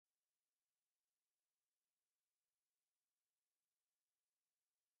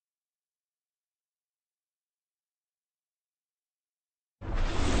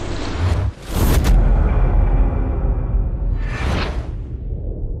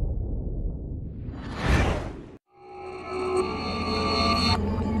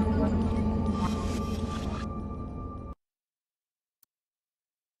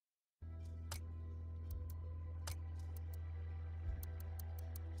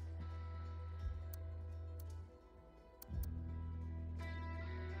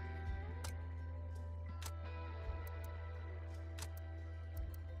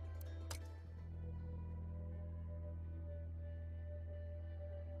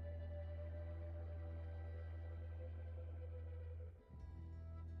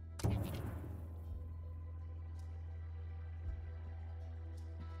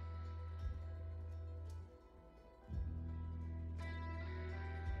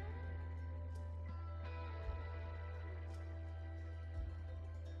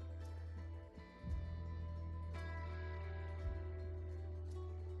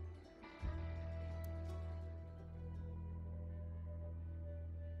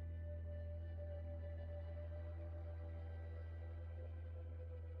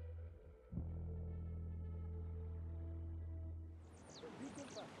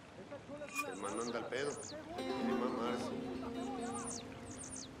hermano anda al pedo. Quiere mamarse.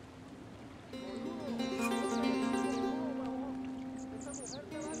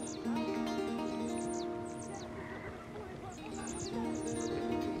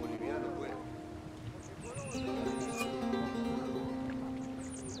 Boliviano, pues.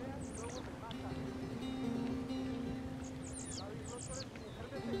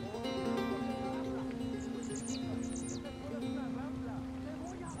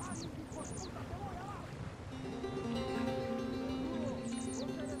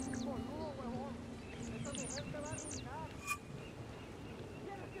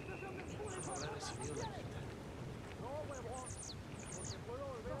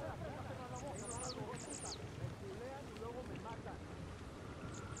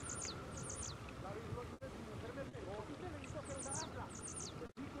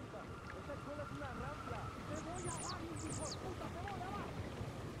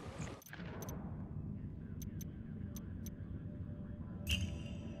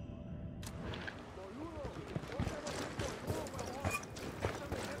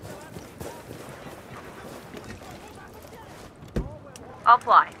 I'll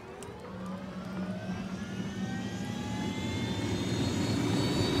fly.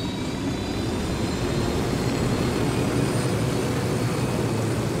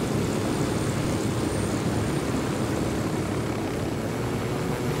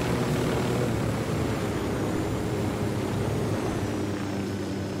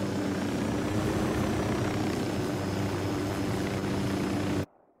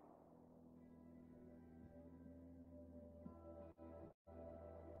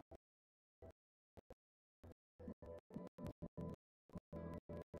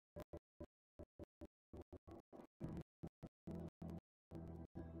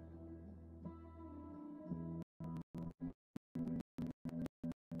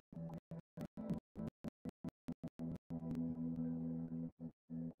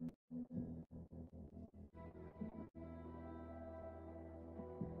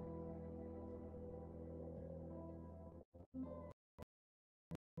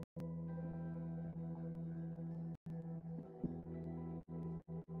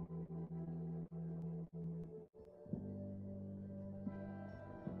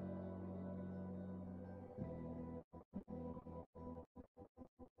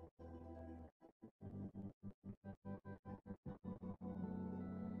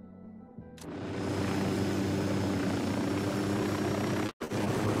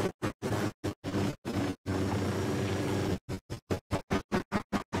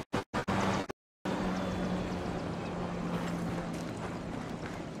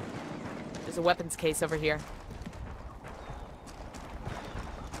 There's a weapons case over here.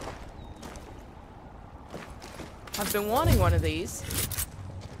 I've been wanting one of these.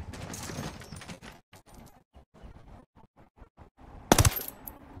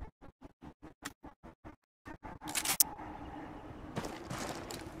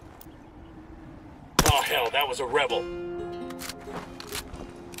 Oh hell, that was a rebel.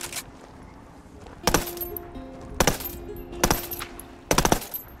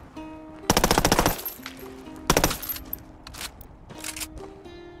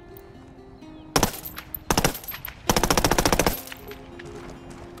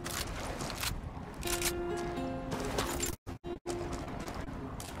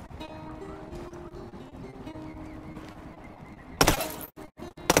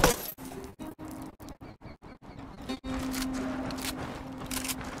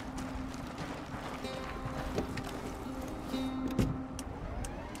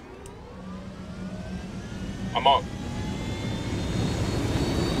 I'm on.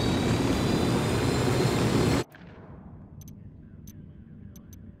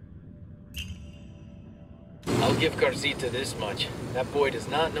 I'll give Carzita this much. That boy does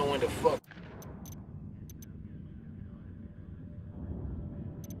not know when to fuck.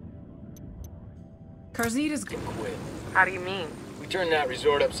 Carzita's Quit. How do you mean? We turned that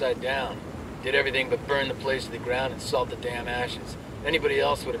resort upside down. Did everything but burn the place to the ground and salt the damn ashes. Anybody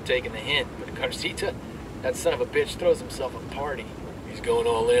else would have taken the hint, but Carzita, that son of a bitch throws himself a party. He's going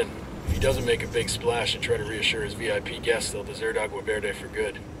all in. If he doesn't make a big splash and try to reassure his VIP guests, they'll desert Agua Verde for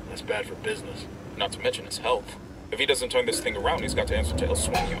good. That's bad for business. Not to mention his health. If he doesn't turn this thing around, he's got to answer to El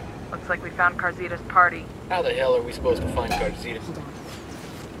Sueño. Looks like we found Carzita's party. How the hell are we supposed to find Carzita? Hold on.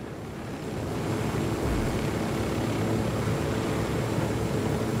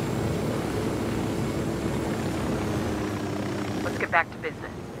 Let's get back to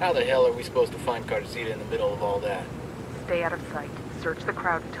business. How the hell are we supposed to find Carzita in the middle of all that? Stay out of sight. Search the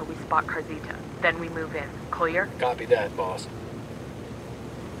crowd until we spot Carzita. Then we move in. Clear? Copy that, boss.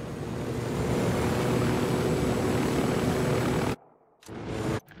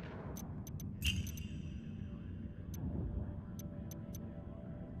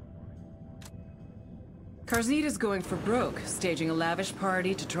 Carzita's going for broke, staging a lavish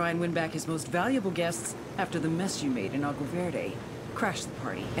party to try and win back his most valuable guests after the mess you made in Agua Verde. Crash the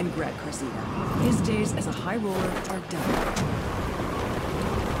party and grab Carzita. His days as a high roller are done.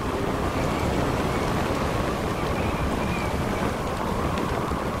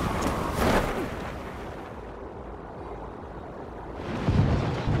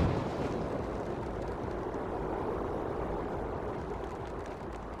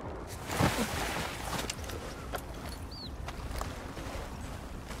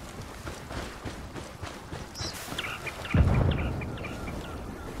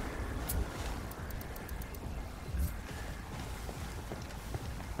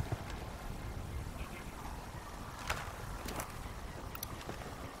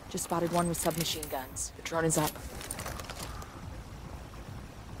 Just spotted one with submachine guns. The drone is up.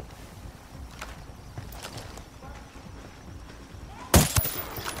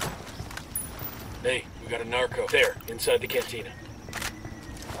 Hey, we got a narco. There, inside the cantina.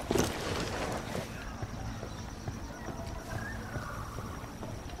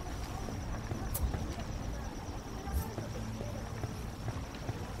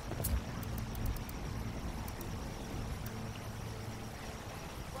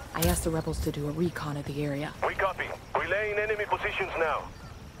 I asked the rebels to do a recon of the area. We copy. Relaying enemy positions now.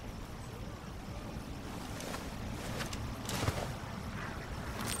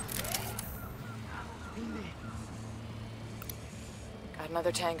 Got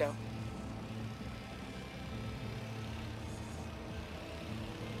another tango.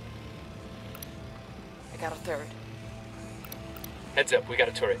 I got a third. Heads up, we got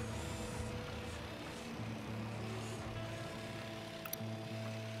a turret.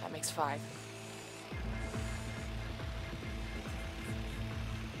 That makes 5.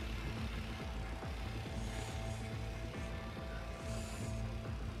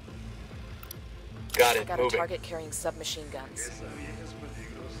 Got I it, got a moving. target carrying submachine guns.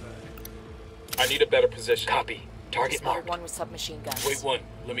 I need a better position. Copy. Target Spotted marked. one with submachine guns. Wait one.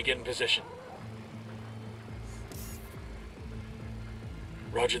 Let me get in position.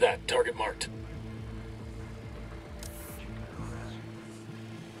 Roger that. Target marked.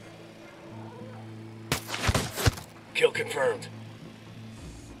 Kill confirmed.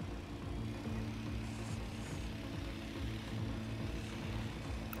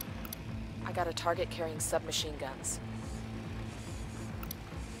 I got a target carrying submachine guns.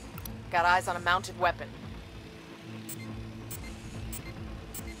 Got eyes on a mounted weapon.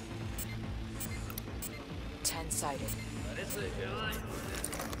 Ten-sided.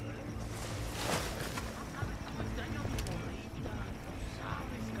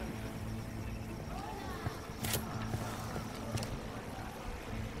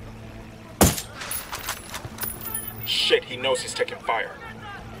 Shit, he knows he's taking fire.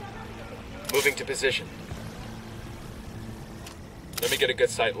 Moving to position. Let me get a good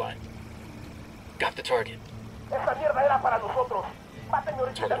sight line. Got the target. Target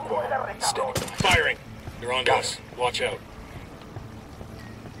acquired. Standing by. Firing. You're on to us. Watch out.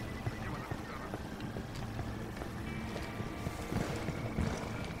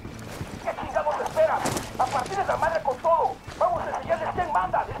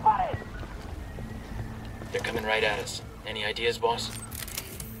 They're coming right at us. Any ideas, boss?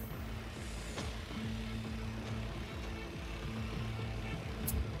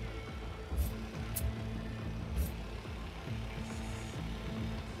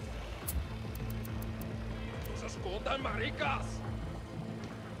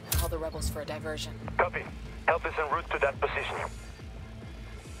 Call the rebels for a diversion. Copy. Help is en route to that position.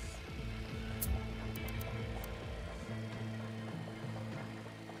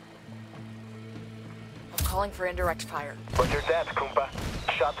 I'm calling for indirect fire. Roger that, Kumpa.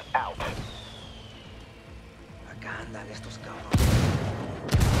 Shut out. Acá andan estos cabrones.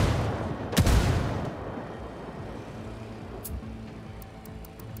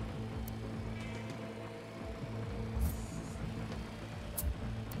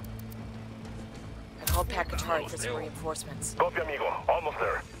 I called Pakatari for some reinforcements. Copy, amigo. Almost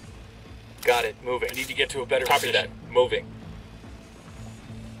there. Got it. Moving. I need to get to a better Copy position. that. Moving.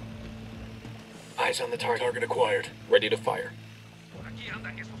 Eyes on the target. Target acquired. Ready to fire.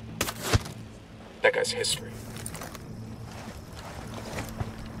 That guy's history.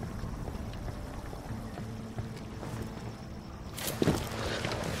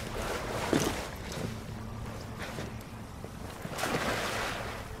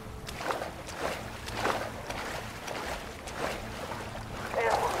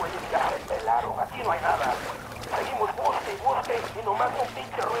 Aquí no hay nada. Seguimos bosque y bosque y nomás un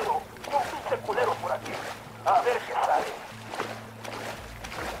pinche ruido. Y un pinche culero por aquí. A ver qué sale.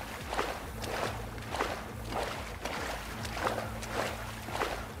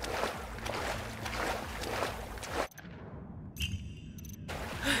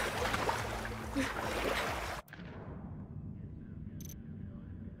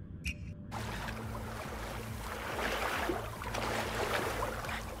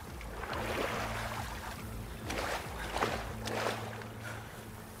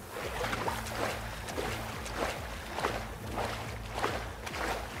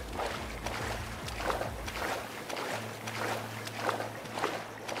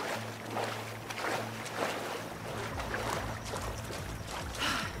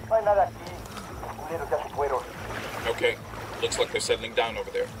 hay nada aquí. Los culeros ya se fueron. Okay, looks like they're settling down over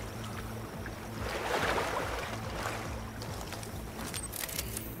there.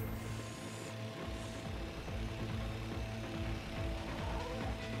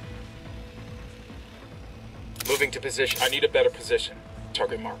 Moving to position. I need a better position.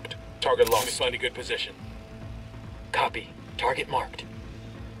 Target marked. Target lost. Let me find a good position. Copy. Target marked.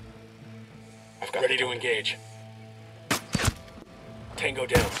 I've got Ready to engage. Tango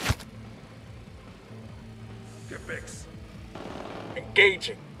down. Get fixed.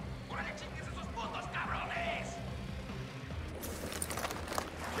 Engaging.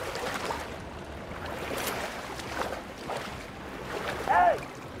 ¡Hey!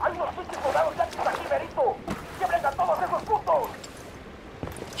 ¡Hay unos pinches soldados yanquis aquí, Berito! ¡Quiebren a todos esos putos!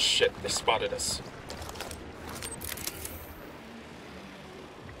 Shit, they spotted us.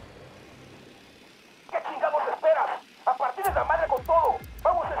 ¿Qué chingados esperas? ¡A partir de la madre con todo!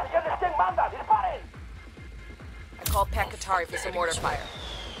 ¡Vamos a enseñarles quién manda! ¡Disparen! I called Katari for some mortar fire.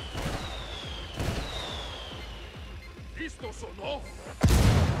 ¿Listos o no?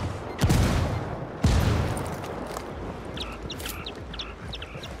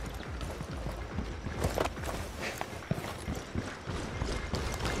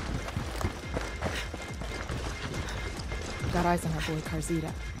 Got eyes on our boy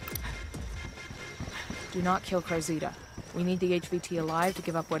Carzita. Do not kill Carzita. We need the HVT alive to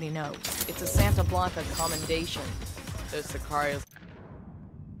give up what he knows. It's a Santa Blanca commendation. Those Sicarios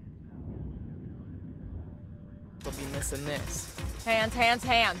will be missing this. Hands, hands,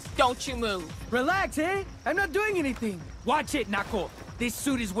 hands! Don't you move! Relax, eh? I'm not doing anything. Watch it, Nako. This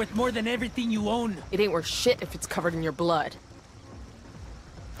suit is worth more than everything you own. It ain't worth shit if it's covered in your blood.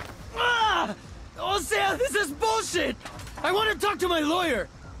 Ah! O sea, this is bullshit! I want to talk to my lawyer!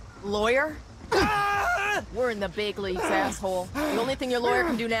 Lawyer? Ah! We're in the big leagues, asshole. The only thing your lawyer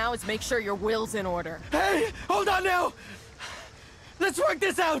can do now is make sure your will's in order. Hey, hold on now! Let's work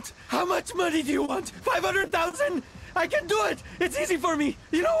this out! How much money do you want? 500,000? I can do it! It's easy for me!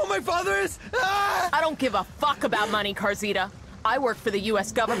 You know who my father is? Ah! I don't give a fuck about money, Carzita. I work for the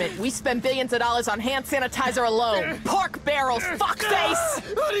US government. We spend billions of dollars on hand sanitizer alone. Pork barrels,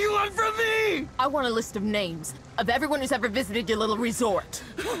 fuckface! What do you want from me? I want a list of names of everyone who's ever visited your little resort.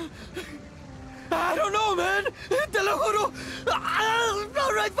 I don't know, man! Te lo juro!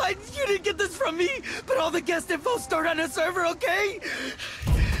 Alright, fine, you didn't get this from me, but all the guest info stored on a server, okay?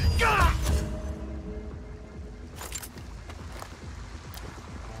 Ah!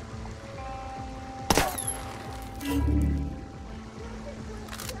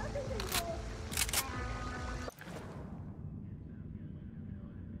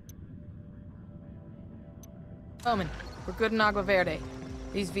 Omen, we're good in Agua Verde.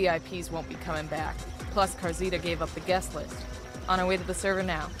 These VIPs won't be coming back. Plus, Carzita gave up the guest list. On our way to the server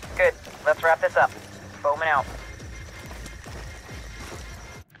now. Good. Let's wrap this up. Omen out.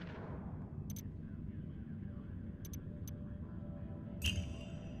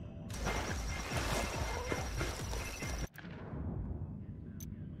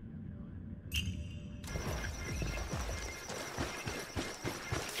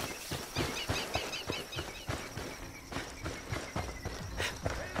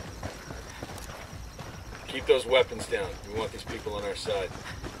 Keep those weapons down. We want these people on our side.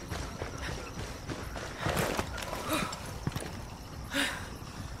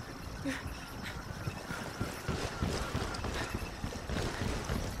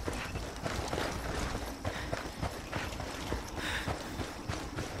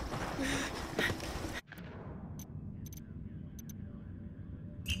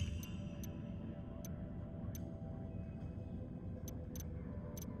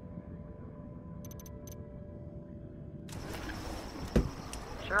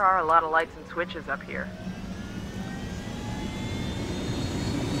 Sure are a lot of lights and switches up here.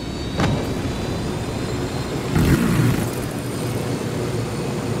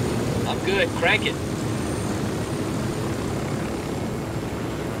 I'm good. Crank it.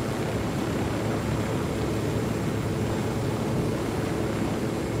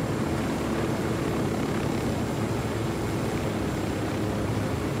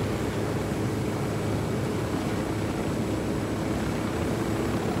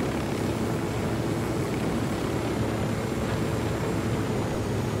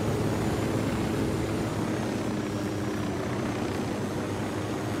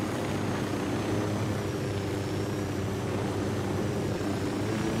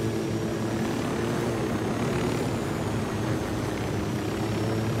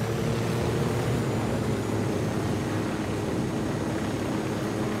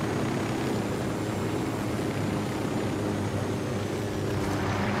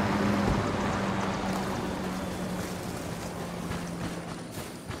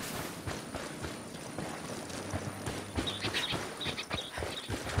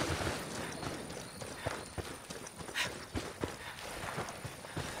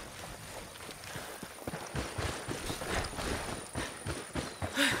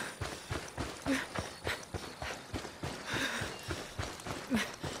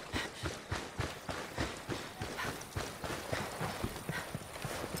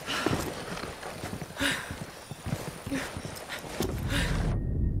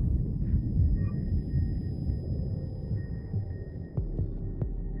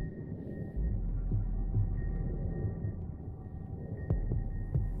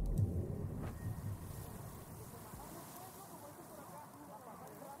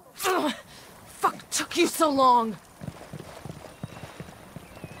 took you so long?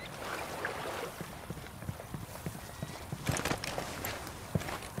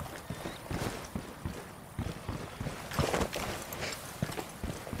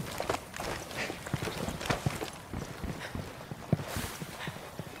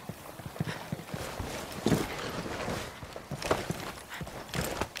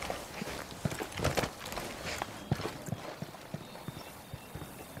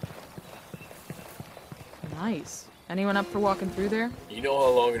 Nice. Anyone up for walking through there? You know how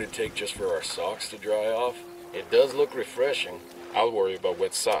long it'd take just for our socks to dry off? It does look refreshing. I'll worry about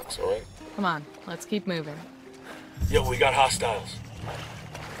wet socks, alright? Come on, let's keep moving. Yo, we got hostiles.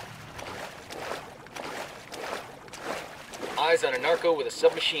 Eyes on a narco with a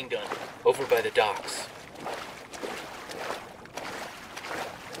submachine gun, over by the docks.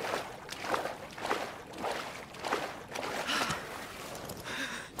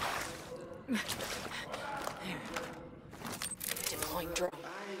 Deploying drone.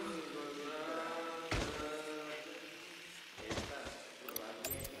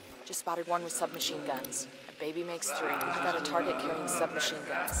 Just spotted one with submachine guns. A baby makes 3. I got a target carrying submachine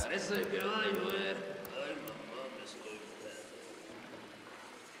guns.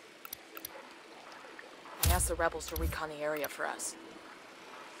 I asked the rebels to recon the area for us.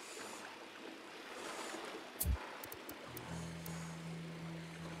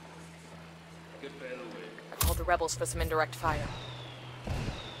 I called the rebels for some indirect fire.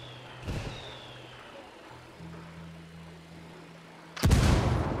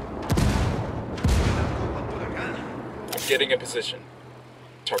 I'm getting a position.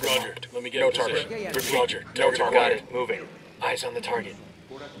 Target Roger. marked. Let me get no a position. target. Roger. No Target target. got it. Moving. Eyes on the target.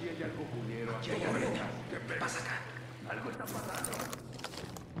 ¿Qué pasa acá? Algo está pasando.